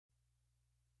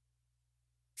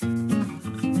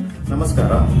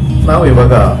ನಮಸ್ಕಾರ. ನಾವು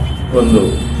ಇವಾಗ ಒಂದು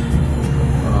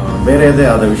ಬೇರೆಯದೇ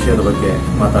ಆದ ವಿಷಯದ ಬಗ್ಗೆ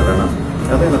ಮಾತಾಡೋಣ.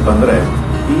 ಅದೇನಪ್ಪ ಅಂದ್ರೆ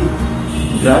ಈ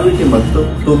ಗ್ರಾವಿಟಿ ಮತ್ತು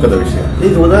ತೂಕದ ವಿಷಯ.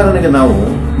 ಈಗ ಉದಾಹರಣೆಗೆ ನಾವು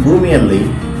ಭೂಮಿಯಲ್ಲಿ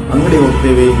ಅಂಗಡಿ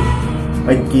ಹೋಗ್ತೀವಿ,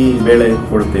 ಅಕ್ಕಿ ಬೇಳೆ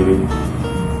ಕೊಡ್ತೀವಿ,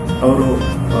 ಅವರು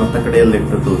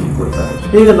ತಕಡಿಯಲ್ಲಿಟ್ಟು ತೂಗಿ ಕೊಡ್ತಾರೆ.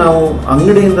 ಈಗ ನಾವು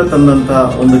ಅಂಗಡಿಯಿಂದ ತಂದಂತ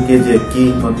 1 kg ಅಕ್ಕಿ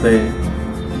ಮತ್ತೆ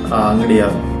ಆ ಅಂಗಡಿಯ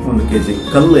 1 kg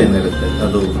ಕಲ್ಲು ಏನಿರುತ್ತೆ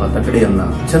ಅದು ಆ ತಕಡಿಯನ್ನ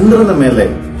ಚಂದ್ರನ ಮೇಲೆ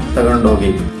ತಗೊಂಡೋಗಿ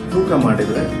ತೂಕ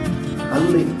ಮಾಡಿದ್ರೆ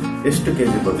ಅಲ್ಲಿ ಎಷ್ಟು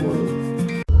kg ಬರ್ಬೋದು?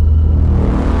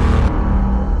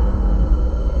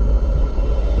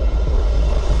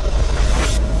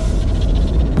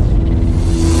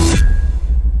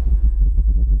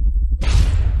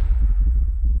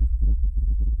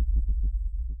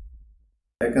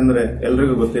 ಯಾಕಂದ್ರೆ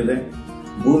ಎಲ್ರಿಗೂ ಗೊತ್ತಿದೆ,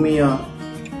 ಭೂಮಿಯ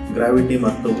ಗ್ರಾವಿಟಿ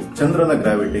ಮತ್ತು ಚಂದ್ರನ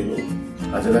ಗ್ರಾವಿಟಿಗೂ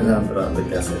ಅಜಗಜಾಂತರ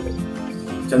ವ್ಯತ್ಯಾಸ ಇದೆ.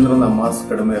 ಚಂದ್ರನ ಮಾಸ್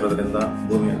ಕಡಿಮೆ ಇರೋದ್ರಿಂದ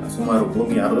ಸುಮಾರು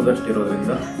ಭೂಮಿ ಅರ್ಧದಷ್ಟು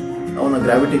ಇರೋದ್ರಿಂದ ಅವನ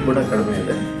ಗ್ರಾವಿಟಿ ಕೂಡ ಕಡಿಮೆ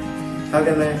ಇದೆ.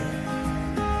 ಹಾಗೇನೆ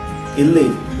ಇಲ್ಲಿ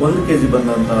 1 kg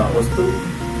ಬಂದಂತಹ ವಸ್ತು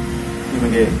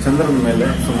ನಿಮಗೆ ಚಂದ್ರನ ಮೇಲೆ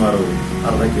ಸುಮಾರು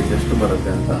ಅರ್ಧ kg ಅಷ್ಟು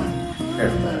ಬರುತ್ತೆ ಅಂತ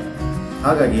ಹೇಳ್ತಾರೆ.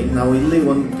 ಹಾಗಾಗಿ ನಾವು ಇಲ್ಲಿ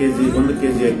 1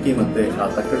 kg ಅಕ್ಕಿ ಮತ್ತೆ ಆ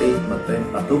ತಕಡಿ ಮತ್ತೆ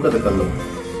ಆ ತೂಕದ ಕಲ್ಲು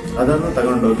ಅದನ್ನು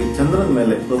ತಗೊಂಡೋಗಿ ಚಂದ್ರನ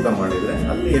ಮೇಲೆ ತೂಕ ಮಾಡಿದ್ರೆ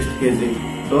ಅಲ್ಲಿ ಎಷ್ಟು kg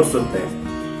ತೋರಿಸುತ್ತೆ,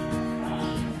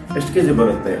 ಎಷ್ಟು kg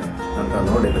ಬರುತ್ತೆ ಅಂತ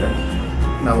ನೋಡಿದ್ರೆ,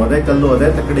 ನಾವು ಅದೇ ಕಲ್ಲು ಅದೇ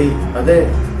ತಕಡಿ ಅದೇ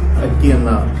ಅಕ್ಕಿಯನ್ನ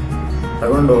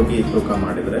ತಗೊಂಡೋಗಿ ತೂಕ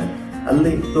ಮಾಡಿದ್ರೆ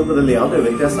ಅಲ್ಲಿ ತೂಕದಲ್ಲಿ ಯಾವುದೇ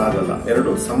ವ್ಯತ್ಯಾಸ ಆಗಲ್ಲ,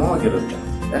 ಎರಡು ಸಮವಾಗಿರುತ್ತೆ.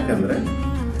 ಯಾಕಂದ್ರೆ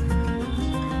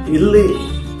ಇಲ್ಲಿ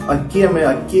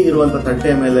ಅಕ್ಕಿ ಇರುವಂತ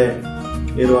ತಟ್ಟೆಯ ಮೇಲೆ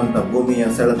ಇರುವಂತ ಭೂಮಿಯ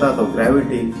ಸೆಳೆತ ಅಥವಾ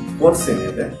ಗ್ರಾವಿಟಿ ಫೋರ್ಸ್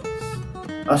ಏನಿದೆ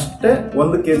ಅಷ್ಟೇ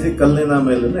 1 kg ಕಲ್ಲಿನ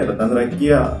ಮೇಲೇನೆ ಇರುತ್ತೆ. ಅಂದ್ರೆ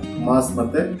ಅಕ್ಕಿಯ ಮಾಸ್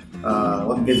ಮತ್ತೆ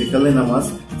 1 kg ಕಲ್ಲಿನ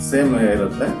ಮಾಸ್ ಸೇಮ್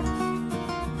ಇರುತ್ತೆ.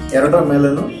 ಎರಡರ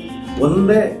ಮೇಲೇನು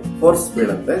ಒಂದೇ ಫೋರ್ಸ್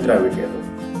ಬೀಳುತ್ತೆ, ಗ್ರಾವಿಟಿ. ಅದು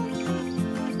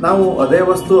ನಾವು ಅದೇ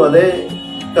ವಸ್ತು ಅದೇ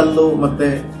ಕಲ್ಲು ಮತ್ತೆ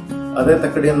ಅದೇ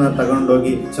ತಕಡಿಯನ್ನ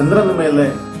ತಗೊಂಡೋಗಿ ಚಂದ್ರನ ಮೇಲೆ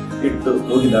ಇಟ್ಟು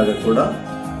ಹೋಗಿದಾಗ ಕೂಡ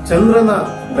ಚಂದ್ರನ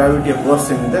ಗ್ರಾವಿಟಿಯ ಫೋರ್ಸ್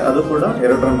ಏನಿದೆ ಅದು ಕೂಡ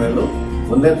ಎರಡರ ಮೇಲೂ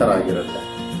ಒಂದೇ ತರ ಆಗಿರುತ್ತೆ.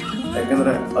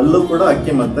 ಯಾಕಂದ್ರೆ ಅಲ್ಲೂ ಕೂಡ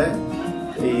ಅಕ್ಕಿ ಮತ್ತೆ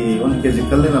ಈ 1 kg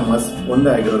ಕಲ್ಲಿನ ಮಾಸ್ ಒಂದೇ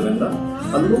ಆಗಿರೋದ್ರಿಂದ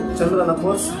ಅಲ್ಲೂ ಚಂದ್ರನ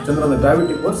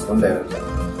ಗ್ರಾವಿಟಿ ಫೋರ್ಸ್ ಒಂದೇ ಇರುತ್ತೆ.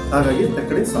 ಹಾಗಾಗಿ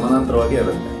ತಕಡಿ ಸಮಾನಾಂತರವಾಗಿ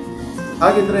ಇರುತ್ತೆ.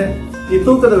 ಹಾಗಿದ್ರೆ ಈ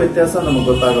ತೂಕದ ವ್ಯತ್ಯಾಸ ನಮಗೆ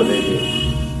ಗೊತ್ತಾಗೋದು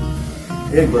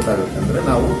ಹೇಗೆ ಗೊತ್ತಾಗುತ್ತೆ ಅಂದ್ರೆ,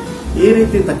 ನಾವು ಈ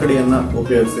ರೀತಿ ತಕಡಿಯನ್ನ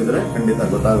ಉಪಯೋಗಿಸಿದ್ರೆ ಖಂಡಿತ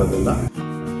ಗೊತ್ತಾಗೋದಿಲ್ಲ.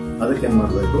 ಅದಕ್ಕೇನ್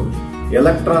ಮಾಡಬೇಕು,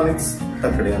 ಎಲೆಕ್ಟ್ರಾನಿಕ್ಸ್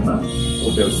ತಕಡಿಯನ್ನ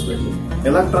ಉಪಯೋಗಿಸಬೇಕು.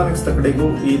 ಎಲೆಕ್ಟ್ರಾನಿಕ್ಸ್ ತಕಡಿಗೂ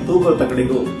ಈ ತೂಗುವ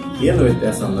ತಕಡಿಗೂ ಏನು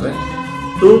ವ್ಯತ್ಯಾಸ ಅಂದ್ರೆ,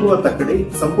 ತೂಗುವ ತಕಡಿ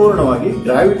ಸಂಪೂರ್ಣವಾಗಿ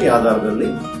ಗ್ರಾವಿಟಿ ಆಧಾರದಲ್ಲಿ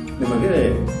ನಿಮಗೆ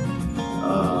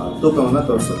ತೂಕವನ್ನ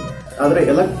ತೋರಿಸುತ್ತೆ. ಆದ್ರೆ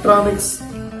ಎಲೆಕ್ಟ್ರಾನಿಕ್ಸ್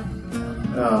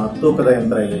ತೂಕದ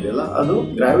ಯಂತ್ರ ಏನಿದೆಯಲ್ಲ ಅದು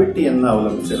ಗ್ರಾವಿಟಿಯನ್ನ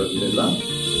ಅವಲಂಬಿಸಿರೋದಿಲ್ಲ,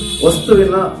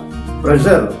 ವಸ್ತುವಿನ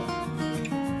ಪ್ರೆಷರ್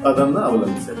ಅದನ್ನ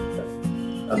ಅವಲಂಬಿಸಿರುತ್ತೆ.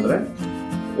 ಅಂದ್ರೆ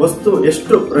ವಸ್ತು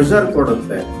ಎಷ್ಟು ಪ್ರೆಷರ್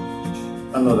ಕೊಡುತ್ತೆ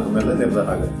ಅನ್ನೋದ್ರ ಮೇಲೆ ನಿರ್ಧಾರ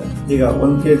ಆಗುತ್ತೆ. ಈಗ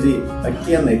 1 kg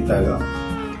ಅಕ್ಕಿಯನ್ನ ಇಟ್ಟಾಗ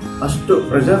ಅಷ್ಟು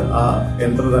ಪ್ರೆಷರ್ ಆ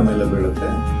ಯಂತ್ರದ ಮೇಲೆ ಬೀಳುತ್ತೆ.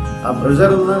 ಆ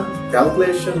ಪ್ರೆಷರ್ ಅನ್ನ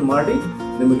ಕ್ಯಾಲ್ಕುಲೇಷನ್ ಮಾಡಿ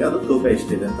ನಿಮಗೆ ಅದು ತೂಕ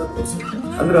ಎಷ್ಟಿದೆ ಅಂತ ತೋರಿಸುತ್ತೆ.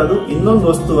 ಅಂದ್ರೆ ಅದು ಇನ್ನೊಂದು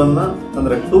ವಸ್ತುವನ್ನ,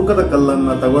 ಅಂದ್ರೆ ತೂಕದ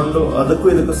ಕಲ್ಲನ್ನ ತಗೊಂಡು ಅದಕ್ಕೂ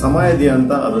ಇದಕ್ಕೂ ಸಮ ಇದೆಯಾ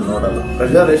ಅಂತ ಅದು ನೋಡಲ್ಲ.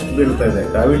 ಪ್ರೆಷರ್ ಎಷ್ಟು ಬೀಳ್ತಾ ಇದೆ,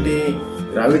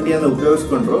 ಗ್ರಾವಿಟಿಯನ್ನು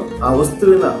ಉಪಯೋಗಿಸ್ಕೊಂಡ್ರು ಆ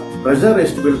ವಸ್ತುವಿನ ಪ್ರೆಷರ್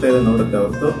ಎಷ್ಟು ಬೀಳ್ತಾ ಇದೆ ನೋಡುತ್ತೆ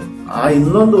ಹೊರತು ಆ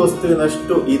ಇನ್ನೊಂದು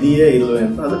ವಸ್ತುವಿನಷ್ಟು ಇದೆಯೇ ಇಲ್ವೇ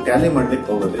ಅಂತ ಅದು ಟ್ಯಾಲಿ ಮಾಡ್ಲಿಕ್ಕೆ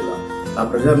ಹೋಗೋದಿಲ್ಲ. ಆ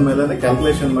ಪ್ರೆಷರ್ ಮೇಲೆ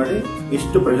ಕ್ಯಾಲ್ಕುಲೇಷನ್ ಮಾಡಿ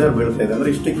ಇಷ್ಟು ಪ್ರೆಷರ್ ಬೀಳ್ತಾ ಇದೆ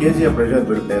ಅಂದ್ರೆ ಇಷ್ಟು kg ಪ್ರೆಷರ್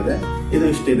ಬೀಳ್ತಾ ಇದೆ, ಇದು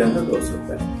ಇಷ್ಟಿದೆ ಅಂತ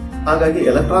ತೋರಿಸುತ್ತೆ. ಹಾಗಾಗಿ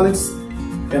ಎಲೆಕ್ಟ್ರಾನಿಕ್ಸ್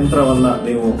ಯಂತ್ರವನ್ನ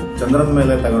ನೀವು ಚಂದ್ರನ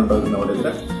ಮೇಲೆ ತಗೊಂಡೋಗಿ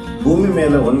ನೋಡಿದ್ರೆ, ಭೂಮಿ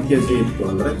ಮೇಲೆ 1 kg ಇತ್ತು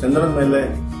ಅಂದ್ರೆ ಚಂದ್ರನ ಮೇಲೆ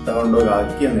ತಗೊಂಡೋಗಿ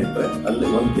ಅಕ್ಕಿಯನ್ನು ಇಟ್ಟರೆ ಅಲ್ಲಿ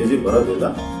 1 kg ಬರೋದಿಲ್ಲ,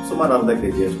 ಸುಮಾರು ಅರ್ಧ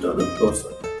kg ಅಷ್ಟು ಅದು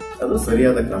ತೋರಿಸುತ್ತೆ. ಅದು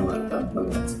ಸರಿಯಾದ ಕ್ರಮ ಅಂತ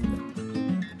ನನಗೆ ಅನಿಸುತ್ತೆ.